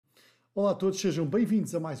Olá a todos, sejam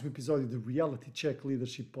bem-vindos a mais um episódio do Reality Check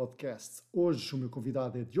Leadership Podcast. Hoje o meu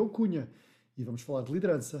convidado é Diogo Cunha e vamos falar de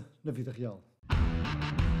liderança na vida real.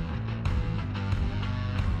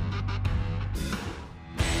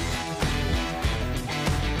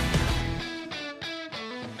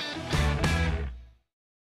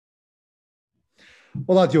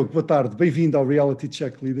 Olá Diogo, boa tarde, bem-vindo ao Reality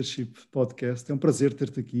Check Leadership Podcast. É um prazer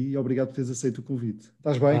ter-te aqui e obrigado por teres aceito o convite.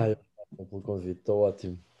 Estás bem? Obrigado pelo convite, estou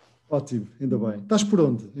ótimo. Ótimo, ainda bem. Estás por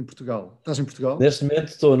onde? Em Portugal? Estás em Portugal? Neste momento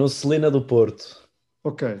estou no Celina do Porto.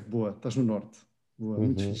 Ok, boa, estás no Norte. Boa,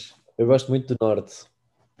 muito fixe. Eu gosto muito do Norte.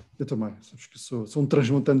 Eu também, sabes que sou um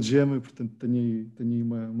transmontano de gema e portanto tenho aí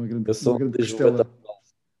uma grande, Eu sou uma grande de Lisboa costela. também.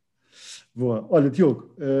 Boa. Olha,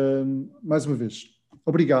 Diogo, mais uma vez,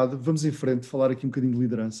 obrigado. Vamos em frente, falar aqui um bocadinho de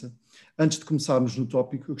liderança. Antes de começarmos no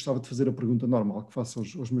tópico, eu gostava de fazer a pergunta normal que faço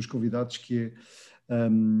aos meus convidados, que é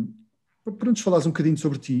para nos falares um bocadinho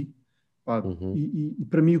sobre ti. Pá, e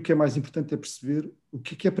para mim o que é mais importante é perceber o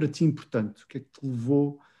que é para ti importante, o que é que te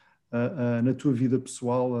levou na tua vida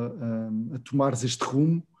pessoal a tomares este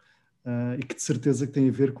rumo e que de certeza que tem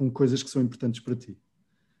a ver com coisas que são importantes para ti.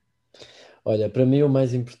 Olha, para mim o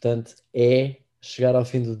mais importante é chegar ao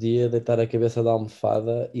fim do dia, deitar a cabeça da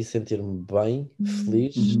almofada e sentir-me bem,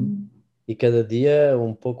 feliz e cada dia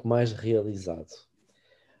um pouco mais realizado.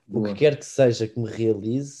 Boa. O que quer que seja que me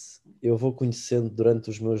realize, eu vou conhecendo durante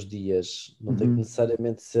os meus dias. Não tem que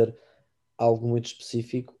necessariamente ser algo muito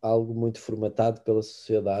específico, algo muito formatado pela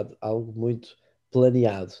sociedade, algo muito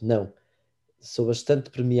planeado. Não. Sou bastante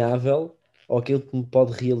permeável àquilo que me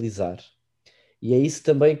pode realizar. E é isso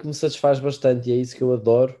também que me satisfaz bastante e é isso que eu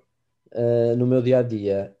adoro no meu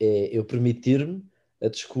dia-a-dia. É eu permitir-me a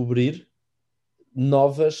descobrir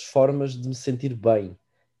novas formas de me sentir bem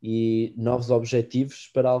e novos objetivos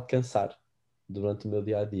para alcançar durante o meu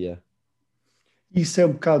dia-a-dia. Isso é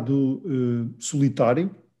um bocado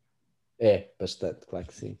solitário? É, bastante, claro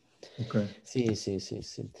que sim. Ok.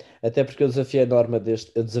 Sim. Até porque eu desafiei a norma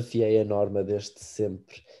desde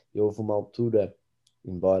sempre. Houve uma altura,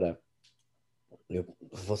 embora eu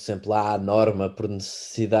vou sempre lá à norma por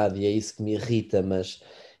necessidade e é isso que me irrita, mas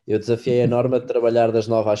eu desafiei a norma de trabalhar das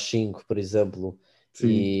 9 às 5, por exemplo, Sim.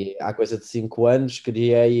 e há coisa de 5 anos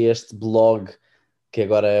criei este blog que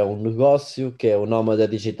agora é um negócio, que é o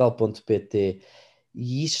nomadadigital.pt,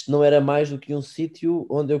 e isto não era mais do que um sítio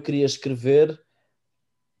onde eu queria escrever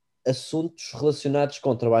assuntos relacionados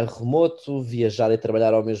com trabalho remoto, viajar e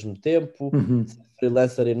trabalhar ao mesmo tempo, ser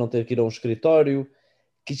freelancer e não ter que ir a um escritório.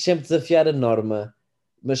 Quis sempre desafiar a norma,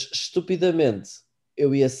 mas estupidamente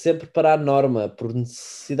eu ia sempre para a norma por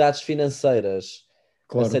necessidades financeiras.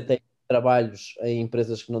 Claro. Aceitei trabalhos em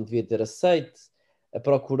empresas que não devia ter aceito,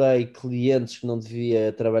 procurei clientes que não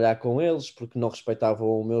devia trabalhar com eles porque não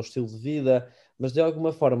respeitavam o meu estilo de vida, mas de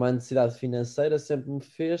alguma forma a necessidade financeira sempre me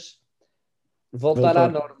fez voltar à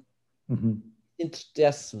norma.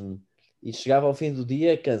 Entristece-me e chegava ao fim do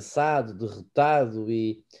dia cansado, derrotado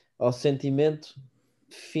e ao sentimento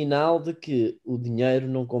final de que o dinheiro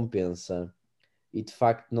não compensa e de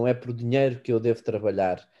facto não é por dinheiro que eu devo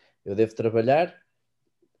trabalhar. Eu devo trabalhar,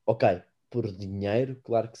 ok, por dinheiro,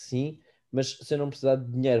 claro que sim, mas se eu não precisar de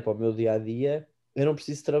dinheiro para o meu dia-a-dia, eu não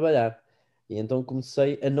preciso trabalhar. E então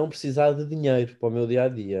comecei a não precisar de dinheiro para o meu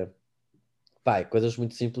dia-a-dia. Pá, coisas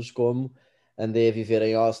muito simples como andei a viver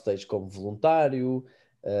em hostels como voluntário,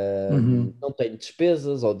 não tenho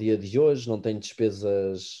despesas ao dia de hoje, não tenho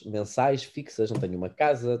despesas mensais fixas, não tenho uma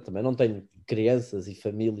casa, também não tenho crianças e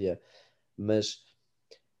família, mas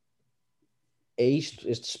é isto,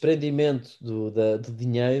 este desprendimento do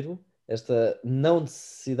dinheiro, esta não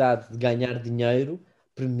necessidade de ganhar dinheiro,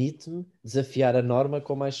 permite-me desafiar a norma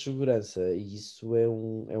com mais segurança. E isso é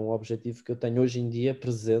um objetivo que eu tenho hoje em dia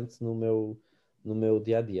presente no meu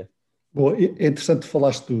dia-a-dia. Bom, é interessante que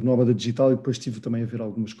falaste do Nómada Digital e depois estive também a ver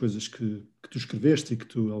algumas coisas que tu escreveste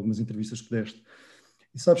e algumas entrevistas que deste.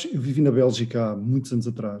 E sabes, eu vivi na Bélgica há muitos anos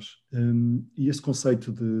atrás e esse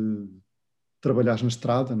conceito de trabalhares na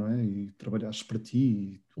estrada, não é? E trabalhares para ti,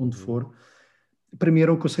 e onde for, para mim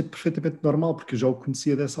era um conceito perfeitamente normal, porque eu já o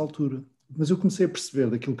conhecia dessa altura. Mas eu comecei a perceber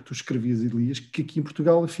daquilo que tu escrevias e lias, que aqui em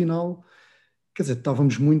Portugal, afinal, quer dizer,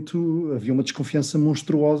 havia uma desconfiança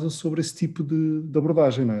monstruosa sobre esse tipo de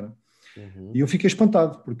abordagem, não era? E eu fiquei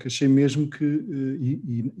espantado, porque achei mesmo que,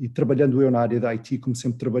 e trabalhando eu na área da IT, como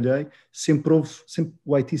sempre trabalhei,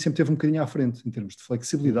 o IT sempre teve um bocadinho à frente, em termos de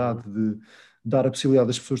flexibilidade, de dar a possibilidade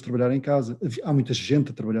das pessoas trabalharem em casa. Há muita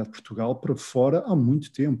gente a trabalhar de Portugal para fora há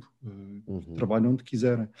muito tempo, trabalham onde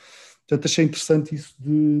quiserem. Portanto, achei interessante isso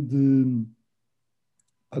de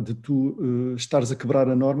tu estares a quebrar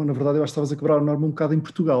a norma. Na verdade, eu acho que estavas a quebrar a norma um bocado em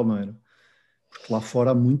Portugal, não era? Porque lá fora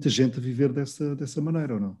há muita gente a viver dessa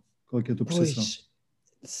maneira, ou não? Qual é que é a tua percepção? Pois,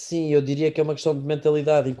 sim, eu diria que é uma questão de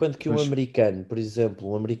mentalidade. Enquanto que um Pois, americano, por exemplo,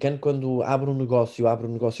 um americano quando abre um negócio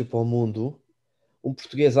para o mundo, um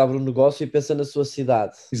português abre um negócio e pensa na sua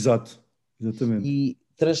cidade. exato, exatamente. E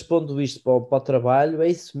transpondo isto para o trabalho, é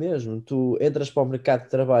isso mesmo. Tu entras para o mercado de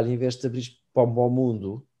trabalho em vez de te abrir para o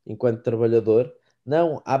mundo enquanto trabalhador,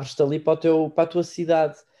 não, abres-te ali para a tua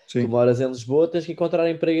cidade. Tu Sim. moras em Lisboa, tens que encontrar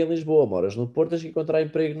emprego em Lisboa. Moras no Porto, tens que encontrar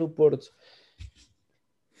emprego no Porto.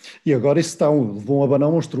 E agora isso levou um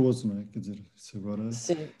abanão monstruoso, não é? Quer dizer, isso agora.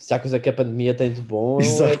 Sim, se há coisa que a pandemia tem de bom é de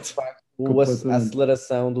Exato, facto a completamente.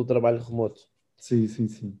 aceleração do trabalho remoto. Sim, sim,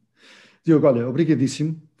 sim. Diogo, olha,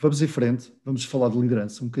 obrigadíssimo. Vamos em frente, vamos falar de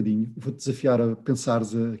liderança um bocadinho. Vou-te desafiar a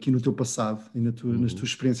pensares aqui no teu passado e nas Uhum. tuas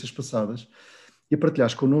experiências passadas e a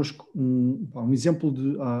partilhares connosco um exemplo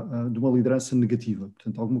de uma liderança negativa.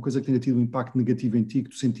 Portanto, alguma coisa que tenha tido um impacto negativo em ti que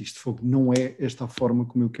tu sentiste, fogo, não é esta a forma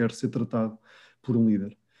como eu quero ser tratado por um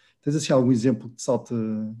líder. Tens assim algum exemplo que te salta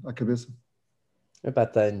à cabeça? Epá,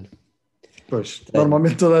 tenho. Pois, Tenho.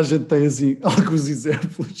 normalmente toda a gente tem assim alguns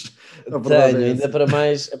exemplos. A verdade Tenho, é ainda essa. para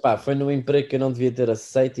mais, epá, foi num emprego que eu não devia ter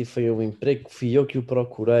aceito e foi um emprego que fui eu que o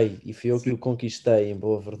procurei e fui eu que Sim. o conquistei, em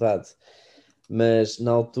boa verdade. Mas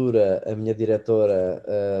na altura a minha diretora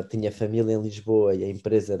tinha família em Lisboa e a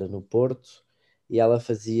empresa era no Porto e ela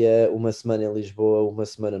fazia uma semana em Lisboa, uma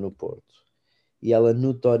semana no Porto. E ela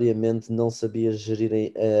notoriamente não sabia gerir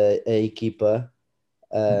a equipa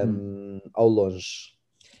Uhum, ao longe.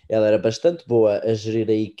 Ela era bastante boa a gerir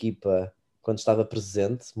a equipa quando estava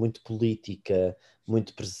presente, muito política,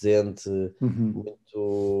 muito presente, uhum.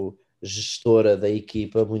 muito gestora da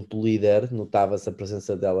equipa, muito líder, notava-se a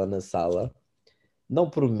presença dela na sala. Não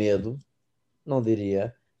por medo, não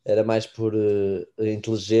diria, era mais por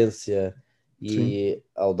inteligência Sim. e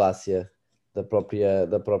audácia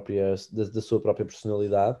da sua própria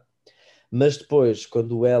personalidade. Mas depois,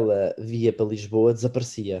 quando ela via para Lisboa,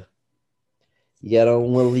 desaparecia e era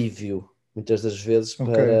um alívio, muitas das vezes,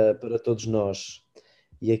 Ok. para todos nós.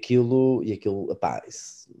 E aquilo epá,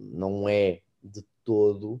 isso não é de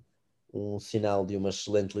todo um sinal de uma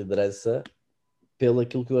excelente liderança pelo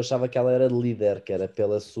aquilo que eu achava que ela era de líder, que era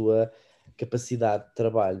pela sua capacidade de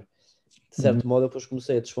trabalho. De Uhum. certo modo, eu depois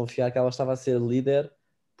comecei a desconfiar que ela estava a ser líder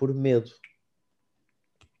por medo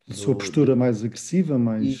A sua do, postura mais agressiva,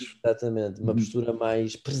 mais. exatamente, uma Uhum. postura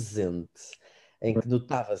mais presente, em que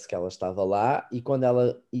notava-se que ela estava lá e quando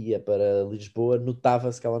ela ia para Lisboa,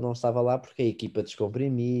 notava-se que ela não estava lá porque a equipa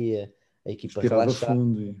descomprimia, a equipa Respirava relaxava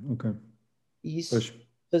fundo e. Ok. e isso Pois.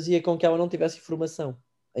 fazia com que ela não tivesse informação.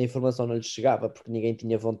 A informação não lhe chegava porque ninguém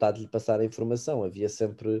tinha vontade de lhe passar a informação, havia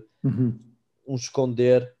sempre Uhum. um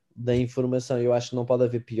esconder da informação. Eu acho que não pode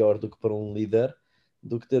haver pior do que para um líder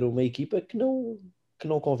do que ter uma equipa que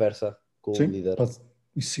não conversa com o Sim. líder.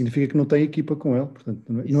 Isso significa que não tem equipa com ele, portanto,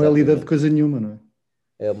 não é líder de Exatamente. coisa nenhuma, não é?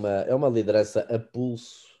 É uma liderança a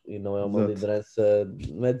pulso e não é uma Exato. liderança,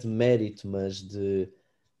 não é de mérito, mas de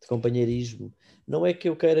companheirismo. Não é que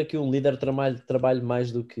eu queira que um líder trabalhe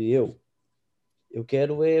mais do que eu. Eu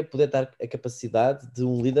quero é poder dar a capacidade de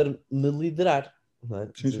um líder me liderar, não é?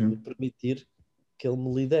 Sim, De me sim. permitir que ele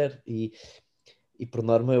me lidere. E por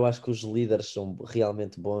norma, eu acho que os líderes são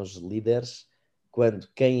realmente bons líderes quando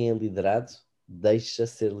quem é liderado deixa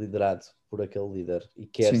ser liderado por aquele líder e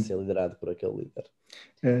quer ser Sim. liderado por aquele líder.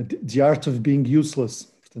 The art of being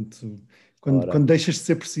useless. Portanto, quando Ora, deixas de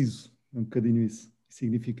ser preciso, é um bocadinho isso.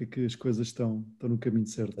 Significa que as coisas estão no caminho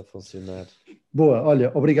certo. a funcionar. Boa, olha,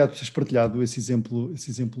 obrigado por teres partilhado esse exemplo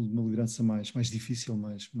de uma liderança mais difícil,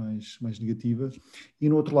 mais negativa. E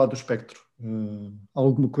no outro lado do espectro,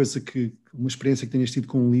 alguma coisa uma experiência que tenhas tido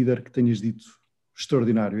com um líder que tenhas dito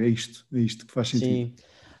extraordinário, é isto que faz sentido. Sim,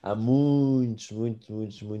 há muitos, muitos,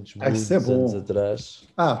 muitos, muitos, Ah, isso é muitos anos bom. atrás.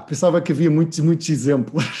 Pensava que havia muitos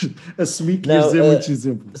exemplos. Assumi que ias Não, dizer muitos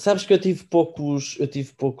exemplos. sabes que eu tive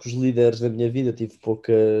poucos líderes na minha vida, eu tive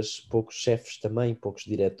poucos chefes também, poucos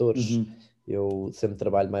diretores. Uhum, Eu sempre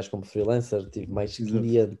trabalho mais como freelancer, tive mais exato.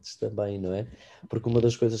 clientes também, não é? Porque uma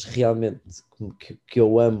das coisas realmente que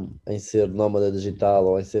eu amo em ser nómada digital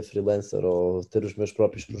ou em ser freelancer ou ter os meus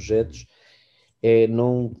próprios projetos é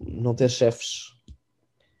não ter chefes.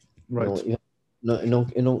 Não, Right.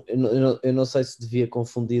 eu não sei se devia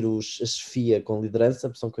confundir a chefia com liderança,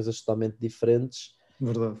 porque são coisas totalmente diferentes,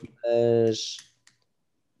 Verdade. mas,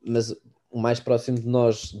 mas o mais próximo de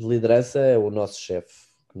nós de liderança é o nosso chefe,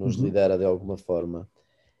 que nos Uhum. lidera de alguma forma.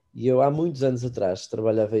 E eu, há muitos anos atrás,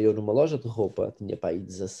 trabalhava eu numa loja de roupa, tinha pá, aí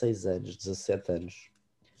 16 anos, 17 anos.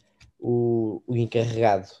 O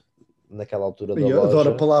encarregado, naquela altura da Eu adoro a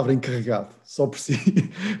loja, palavra encarregado, só por si.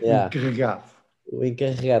 yeah, Encarregado. o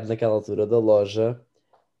encarregado naquela altura da loja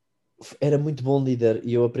era muito bom líder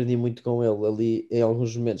e eu aprendi muito com ele ali em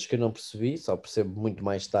alguns momentos que eu não percebi, só percebo muito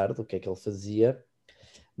mais tarde o que é que ele fazia,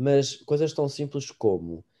 mas coisas tão simples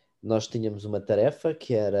como nós tínhamos uma tarefa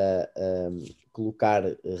que era colocar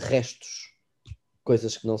restos,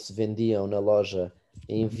 coisas que não se vendiam na loja,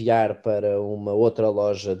 enviar para uma outra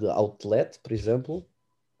loja de outlet, por exemplo,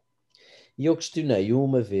 e eu questionei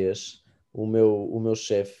uma vez o meu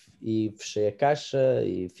chefe e fechei a caixa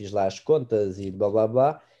e fiz lá as contas e blá blá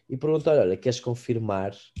blá e perguntei, olha, queres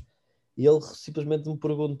confirmar? E ele simplesmente me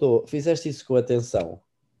perguntou, fizeste isso com atenção?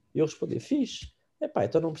 E eu respondi, fiz. Epá,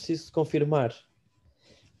 então não preciso de confirmar.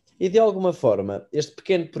 E de alguma forma, este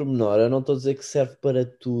pequeno pormenor, eu não estou a dizer que serve para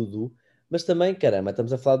tudo, mas também, caramba,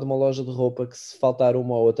 estamos a falar de uma loja de roupa que se faltar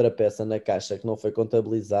uma ou outra peça na caixa que não foi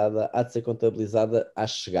contabilizada, há de ser contabilizada à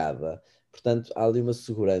chegada. Portanto, há ali uma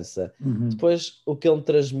segurança. Uhum, Depois, o que ele me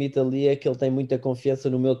transmite ali é que ele tem muita confiança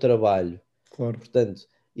no meu trabalho. claro. Portanto,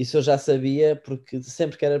 isso eu já sabia, porque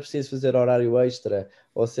sempre que era preciso fazer horário extra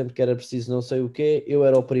ou sempre que era preciso não sei o quê, eu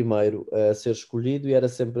era o primeiro a ser escolhido e era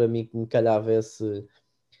sempre a mim que me calhava esse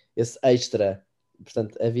extra.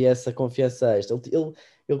 Portanto, havia essa confiança extra.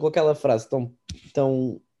 Ele com aquela frase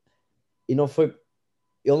tão. E não foi.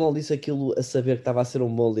 Ele não disse aquilo a saber que estava a ser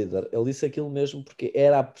um bom líder. Ele disse aquilo mesmo porque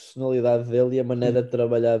era a personalidade dele e a maneira Sim, de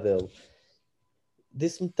trabalhar dele.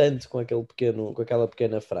 Disse-me tanto com aquela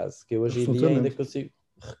pequena frase que eu hoje em dia ainda absolutamente. consigo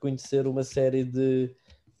reconhecer uma série de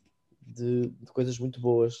coisas muito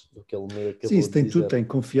boas do que ele me Sim, acabou isso de tem tudo, dizer. tem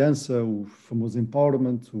confiança, o famoso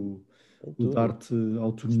empowerment, Tem o tudo. dar-te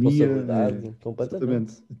autonomia, Responsabilidade,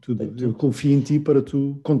 completamente. exatamente, é Tem tudo. Eu tudo. confio em ti para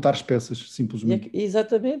tu contares peças, simplesmente.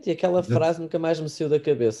 Exatamente, e aquela Exato. frase nunca mais me saiu da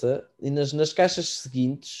cabeça. E nas caixas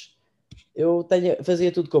seguintes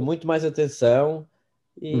fazia tudo com muito mais atenção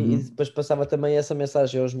e Uhum. depois passava também essa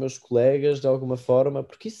mensagem aos meus colegas de alguma forma,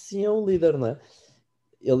 porque isso sim é um líder, não é?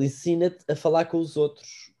 Ele ensina-te a falar com os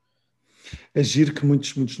outros. É giro que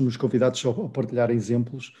muitos dos meus convidados, ao partilhar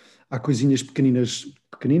exemplos, há coisinhas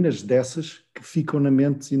pequeninas dessas que ficam na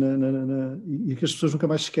mente e que as pessoas nunca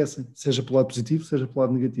mais se esquecem, seja pelo lado positivo, seja pelo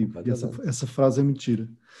lado negativo. E Completamente. essa frase é muito gira.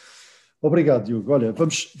 Obrigado, Diogo. Olha,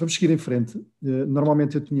 vamos seguir em frente.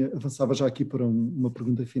 Normalmente avançava já aqui para uma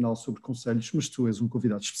pergunta final sobre conselhos, mas tu és um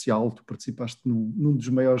convidado especial, tu participaste num dos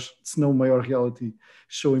maiores, se não o maior reality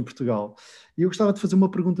show em Portugal. E eu gostava de fazer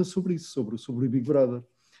uma pergunta sobre isso, sobre o Big Brother.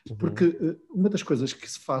 Porque Uhum, uma das coisas que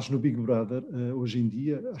se faz no Big Brother hoje em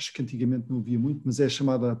dia, acho que antigamente não havia muito, mas é a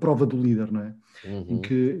chamada prova do líder, não é? Em uhum.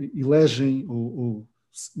 que elegem ou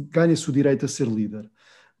ganha-se o direito a ser líder.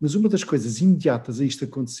 Mas uma das coisas imediatas a isto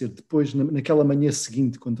acontecer, depois, naquela manhã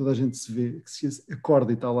seguinte, quando toda a gente se vê, que se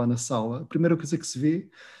acorda e está lá na sala, a primeira coisa que se vê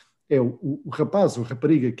é o rapaz ou a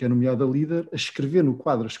rapariga que é nomeada líder a escrever no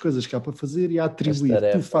quadro as coisas que há para fazer e a As atribuir. Tu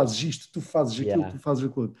tarefas. fazes isto, tu fazes aquilo, tu Yeah. fazes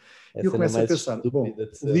aquilo. É E a eu cena começo a mais pensar, bom, estúpida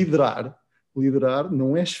de sempre. liderar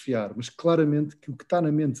não é esfiar, mas claramente que o que está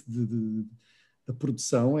na mente da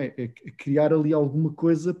produção é criar ali alguma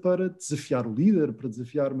coisa para desafiar o líder, para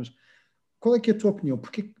desafiar, mas qual é que é a tua opinião?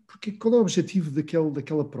 Qual é o objetivo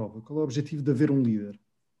daquela prova? Qual é o objetivo de haver um líder?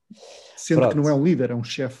 Sendo que não é Pronto. um líder, é um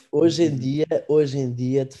chefe, por Hoje assim em dizer. dia, hoje em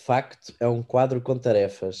dia, de facto, é um quadro com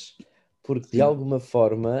tarefas, porque de Sim. alguma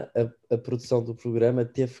forma a produção do programa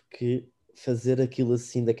teve que fazer aquilo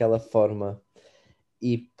assim, daquela forma.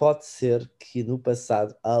 E pode ser que no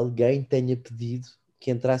passado alguém tenha pedido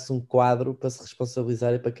que entrasse um quadro para se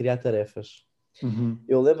responsabilizar e para criar tarefas. Uhum.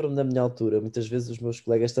 Eu lembro-me na minha altura, muitas vezes os meus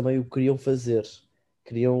colegas também o queriam fazer,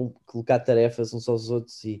 queriam colocar tarefas uns aos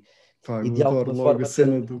outros Pá, e eu de adoro alguma logo a forma ter.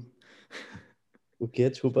 cena do. O quê?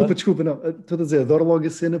 Desculpa, Desculpa? desculpa, não. Estou a dizer, adoro logo a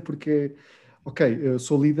cena porque, ok, eu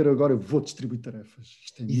sou líder, agora eu vou distribuir tarefas.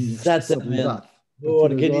 Isto é a minha Exatamente. responsabilidade. A Vou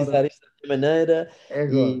partir de agora, organizar isto da minha maneira é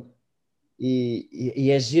agora. e,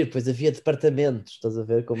 e agir. Pois havia departamentos, estás a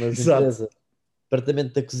ver, como as Exato. empresas.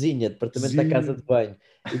 Departamento da cozinha, departamento da casa Cozinha. de banho.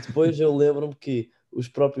 E depois eu lembro-me que os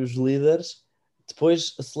próprios líderes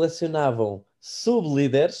depois selecionavam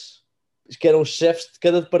sublíderes, que eram os chefes de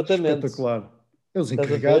cada departamento. Espetacular. É os Estás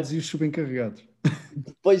a ver? encarregados e os subencarregados.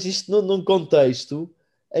 Depois isto num contexto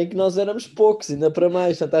em que nós éramos poucos, ainda para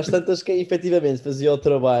mais. Portanto, às tantas quem efetivamente fazia o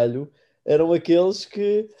trabalho eram aqueles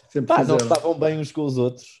que Sempre pá, não fizeram. estavam bem uns com os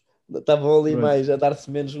outros, estavam ali Pois, mais a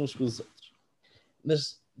dar-se menos uns com os outros.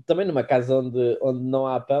 Mas também numa casa onde não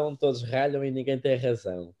há pão, todos ralham e ninguém tem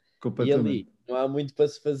razão. E ali completamente. não há muito para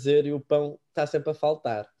se fazer e o pão está sempre a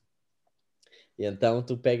faltar. E então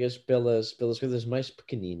tu pegas pelas coisas mais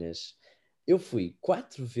pequeninas. Eu fui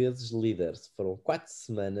 4 vezes líder, foram 4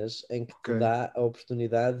 semanas em que Ok. te dá a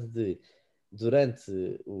oportunidade de.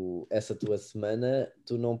 durante essa tua semana,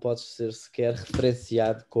 tu não podes ser sequer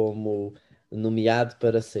referenciado como nomeado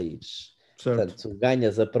para saíres. Certo. Portanto, tu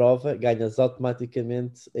ganhas a prova, ganhas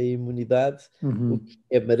automaticamente a imunidade, o Uhum. que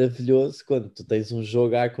é maravilhoso quando tu tens um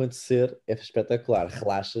jogo a acontecer, é espetacular,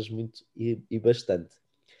 relaxas muito e bastante.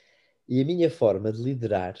 E a minha forma de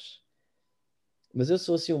liderar, mas eu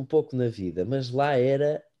sou assim um pouco na vida, mas lá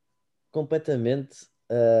era completamente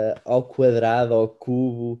ao quadrado, ao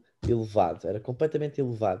cubo, elevado. Era completamente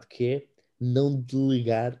elevado, que é não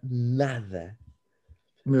delegar nada.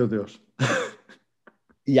 Meu Deus.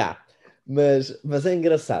 Yeah. Mas é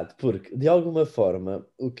engraçado, porque de alguma forma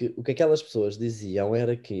o que aquelas pessoas diziam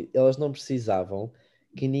era que elas não precisavam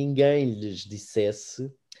que ninguém lhes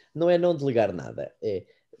dissesse, não é não delegar nada, é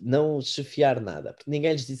não chefiar nada, porque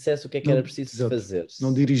ninguém lhes dissesse o que é que era Não, preciso exato. fazer.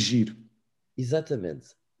 Não dirigir. Exatamente.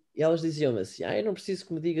 E elas diziam-me assim: eu não preciso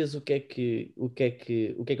que me digas o que é que eu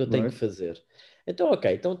tenho que Right? fazer. Então,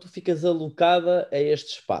 ok, então tu ficas alocada a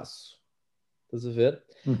este espaço. Estás a ver?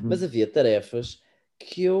 Mas Uhum. havia tarefas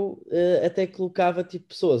que eu até colocava tipo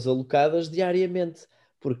pessoas alocadas diariamente,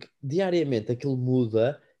 porque diariamente aquilo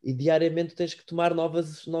muda e diariamente tens que tomar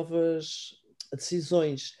novas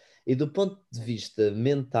decisões. E do ponto de vista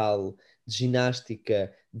mental, de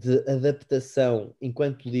ginástica, de adaptação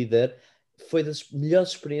enquanto líder, foi das melhores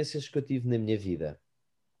experiências que eu tive na minha vida.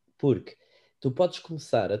 Porque tu podes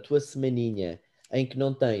começar a tua semaninha em que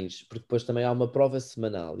não tens, porque depois também há uma prova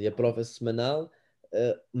semanal, e a prova semanal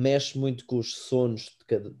mexe muito com os sonhos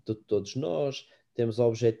de todos nós, temos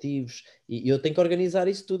objetivos, e eu tenho que organizar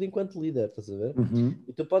isso tudo enquanto líder, estás a ver? Uhum.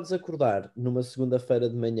 E tu podes acordar numa segunda-feira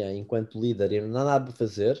de manhã enquanto líder e não há nada para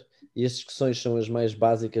fazer, e as discussões são as mais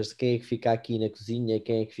básicas de quem é que fica aqui na cozinha,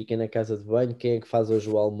 quem é que fica na casa de banho, quem é que faz hoje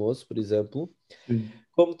o almoço, por exemplo. Sim.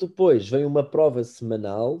 Como depois vem uma prova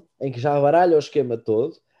semanal em que já baralha o esquema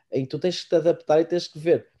todo, em que tu tens que te adaptar e tens que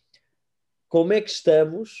ver como é que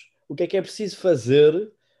estamos, o que é preciso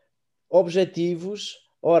fazer, objetivos,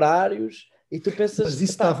 horários, e tu Mas pensas,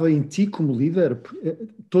 isso epá, estava em ti como líder?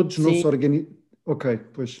 Todos não se sim, organizam. Ok,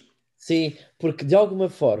 pois. sim, porque de alguma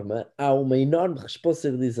forma há uma enorme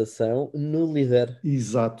responsabilização no líder,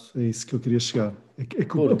 Exato, é isso que eu queria chegar. É que o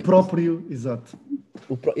porque próprio, exato,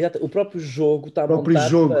 o próprio jogo o está próprio montado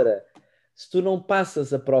jogo. para, se tu não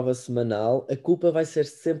passas a prova semanal, a culpa vai ser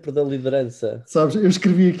sempre da liderança. Sabes, eu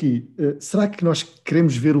escrevi aqui, será que nós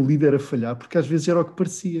queremos ver o líder a falhar? Porque às vezes era o que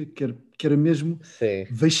parecia, que era mesmo, Sim,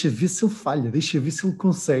 deixa ver se ele falha, deixa ver se ele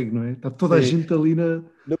consegue, não é? Está toda a sim. gente ali na.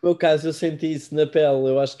 No meu caso, eu senti isso na pele.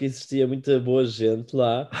 Eu acho que existia muita boa gente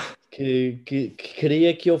lá que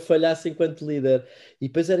queria que eu falhasse enquanto líder. E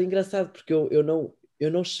depois era engraçado, porque eu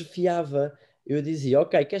não chefiava. Eu dizia,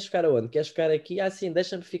 ok, queres ficar aonde? Queres ficar aqui? Ah, sim,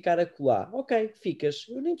 deixa-me ficar acolá. Ok, ficas.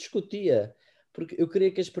 Eu nem discutia, porque eu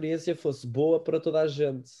queria que a experiência fosse boa para toda a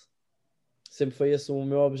gente. Sempre foi esse o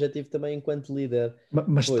meu objetivo também enquanto líder.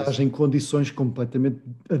 Mas Foi, estás em condições completamente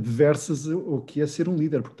adversas ao que é ser um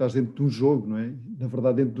líder, porque estás dentro de um jogo, não é? Na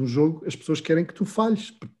verdade, dentro de um jogo, as pessoas querem que tu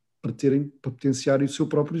falhes para potenciarem o seu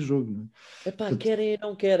próprio jogo, não é? epá, Portanto, querem e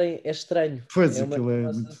não querem, é estranho. pois É uma, aquilo é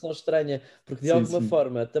uma muito. sensação estranha, porque de Sim, alguma sim.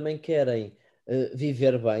 forma também querem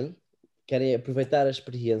viver bem, querem aproveitar a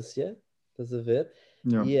experiência, estás a ver?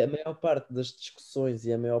 Yeah. E a maior parte das discussões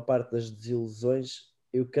e a maior parte das desilusões,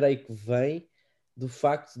 eu creio que vem do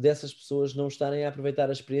facto dessas pessoas não estarem a aproveitar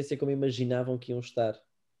a experiência como imaginavam que iam estar.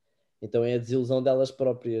 Então é a desilusão delas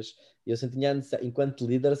próprias. E eu sempre enquanto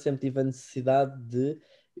líder, sempre tive a necessidade de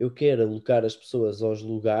eu quero alocar as pessoas aos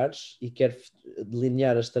lugares e quero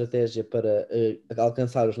delinear a estratégia para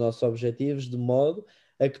alcançar os nossos objetivos de modo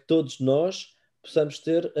a que todos nós possamos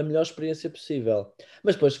ter a melhor experiência possível.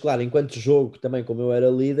 Mas depois, claro, enquanto jogo, também como eu era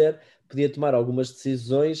líder, podia tomar algumas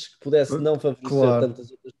decisões que pudesse não favorecer Claro, tantas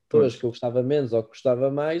outras pessoas pois. que eu gostava menos ou que gostava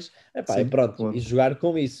mais, epá, é Sim, pronto, e claro. jogar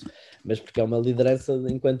com isso, mas porque é uma liderança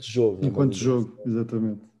enquanto jogo, não é uma Enquanto liderança. jogo,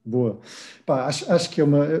 exatamente. Boa. Pá, acho que é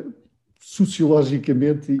uma.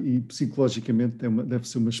 Sociologicamente e psicologicamente deve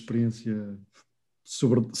ser uma experiência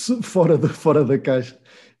fora da caixa.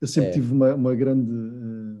 Eu sempre É, tive uma grande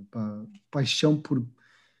paixão por.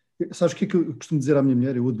 Sabes o que é que eu costumo dizer à minha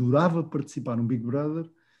mulher? Eu adorava participar num Big Brother,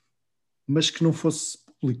 mas que não fosse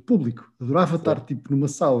público. Adorava sim. estar tipo numa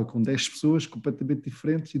sala com 10 pessoas completamente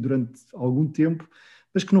diferentes e durante algum tempo,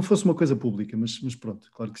 mas que não fosse uma coisa pública. Mas pronto,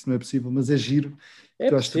 claro que isso não é possível, mas é giro. É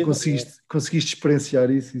Tu acho que tu possível, conseguiste experienciar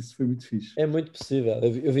isso e isso foi muito fixe. é muito possível.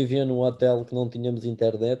 Eu vivia num hotel que não tínhamos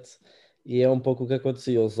internet e é um pouco o que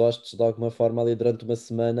acontecia. Os hóspedes, de alguma forma, ali durante uma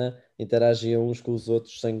semana interagiam uns com os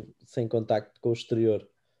outros sem contacto com o exterior.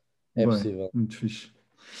 É Bem, possível. muito fixe.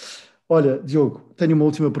 Olha, Diogo, tenho uma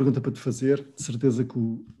última pergunta para te fazer. De certeza que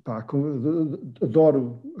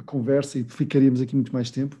adoro a conversa e ficaríamos aqui muito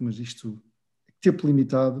mais tempo, mas isto é tempo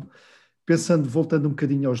limitado. Pensando, voltando um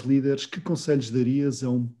bocadinho aos líderes, que conselhos darias a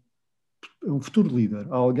um futuro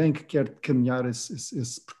líder, a alguém que quer caminhar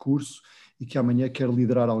esse percurso e que amanhã quer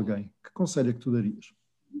liderar alguém? Que conselho é que tu darias?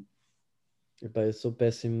 Epá, eu sou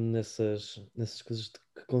péssimo nessas coisas de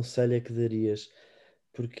que conselho é que darias,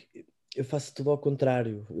 porque eu faço tudo ao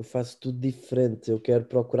contrário, eu faço tudo diferente, eu quero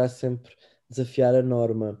procurar sempre desafiar a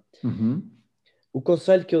norma. Uhum. O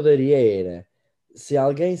conselho que eu daria era: se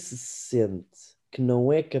alguém se sente que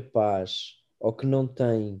não é capaz ou que não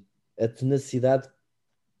tem a tenacidade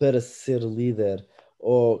para ser líder,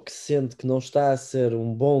 ou que sente que não está a ser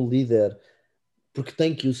um bom líder porque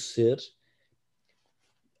tem que o ser,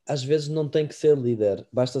 às vezes não tem que ser líder,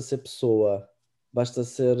 basta ser pessoa, basta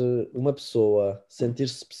ser uma pessoa,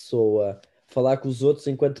 sentir-se pessoa, falar com os outros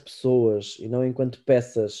enquanto pessoas e não enquanto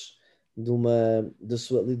peças da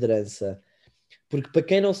sua liderança. Porque para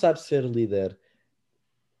quem não sabe ser líder,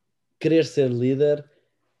 querer ser líder,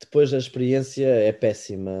 depois a experiência é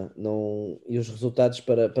péssima. Não, e os resultados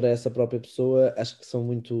para essa própria pessoa acho que são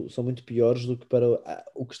muito piores do que para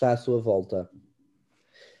o que está à sua volta.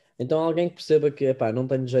 Então alguém que perceba que, epá, não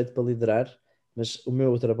tenho jeito para liderar, mas o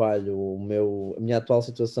meu trabalho, a minha atual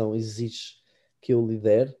situação exige que eu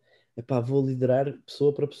lidere, epá, vou liderar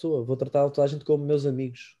pessoa para pessoa, vou tratar toda a gente como meus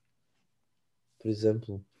amigos, por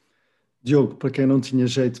exemplo. Diogo, para quem não tinha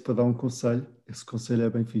jeito para dar um conselho, esse conselho é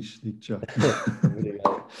bem fixe, digo-te já.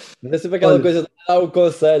 Obrigado. Mas é sempre aquela Olha, coisa de dar o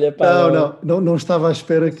conselho, epá, não estava à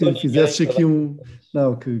espera não sou que ninguém fizesses para aqui dar um, conselhos.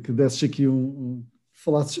 não, que desses aqui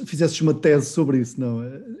fizesses uma tese sobre isso, não.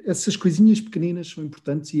 Essas coisinhas pequeninas são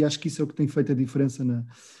importantes e acho que isso é o que tem feito a diferença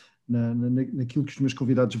naquilo que os meus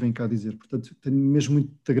convidados vêm cá dizer. Portanto, tenho mesmo muito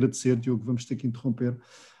de te agradecer, Diogo, vamos ter que interromper.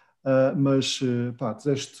 Mas, pá,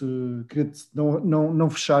 queria-te não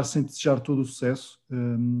fechar sem desejar todo o sucesso.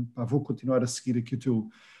 Pá, vou continuar a seguir aqui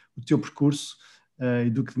o teu percurso. E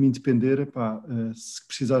do que de mim depender, pá, se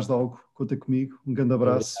precisares de algo, conta comigo. Um grande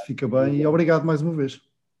abraço, Obrigado. fica bem e obrigado mais uma vez.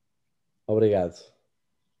 Obrigado.